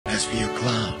for you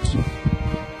clowns.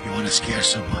 If you want to scare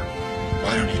someone,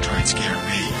 why don't you try and scare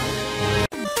me?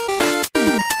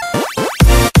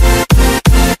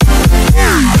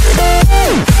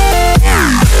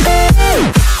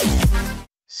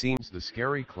 Seems the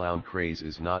scary clown craze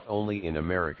is not only in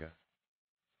America.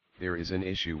 There is an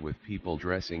issue with people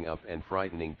dressing up and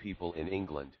frightening people in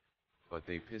England, but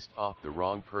they pissed off the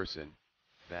wrong person,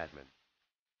 Batman.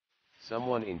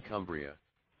 Someone in Cumbria,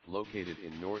 located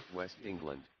in northwest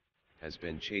England, has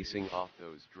been chasing off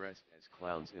those dressed as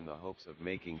clowns in the hopes of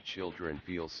making children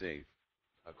feel safe,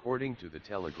 according to the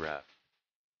Telegraph.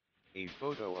 A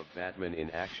photo of Batman in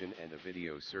action and a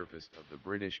video surfaced of the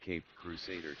British Caped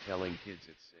Crusader telling kids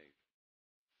it's safe.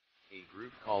 A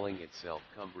group calling itself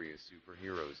Cumbria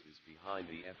Superheroes is behind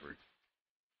the effort.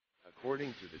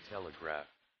 According to the Telegraph,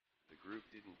 the group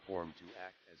didn't form to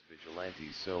act as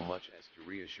vigilantes so much as to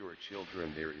reassure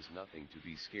children there is nothing to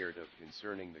be scared of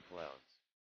concerning the clowns.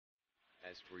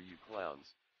 As for you clowns,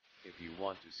 if you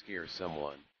want to scare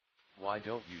someone, why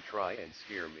don't you try and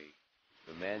scare me?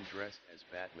 The man dressed as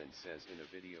Batman says in a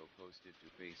video posted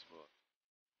to Facebook.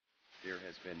 There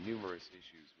has been numerous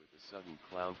issues with the sudden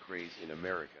clown craze in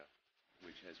America,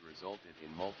 which has resulted in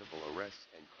multiple arrests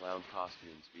and clown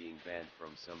costumes being banned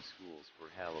from some schools for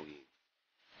Halloween.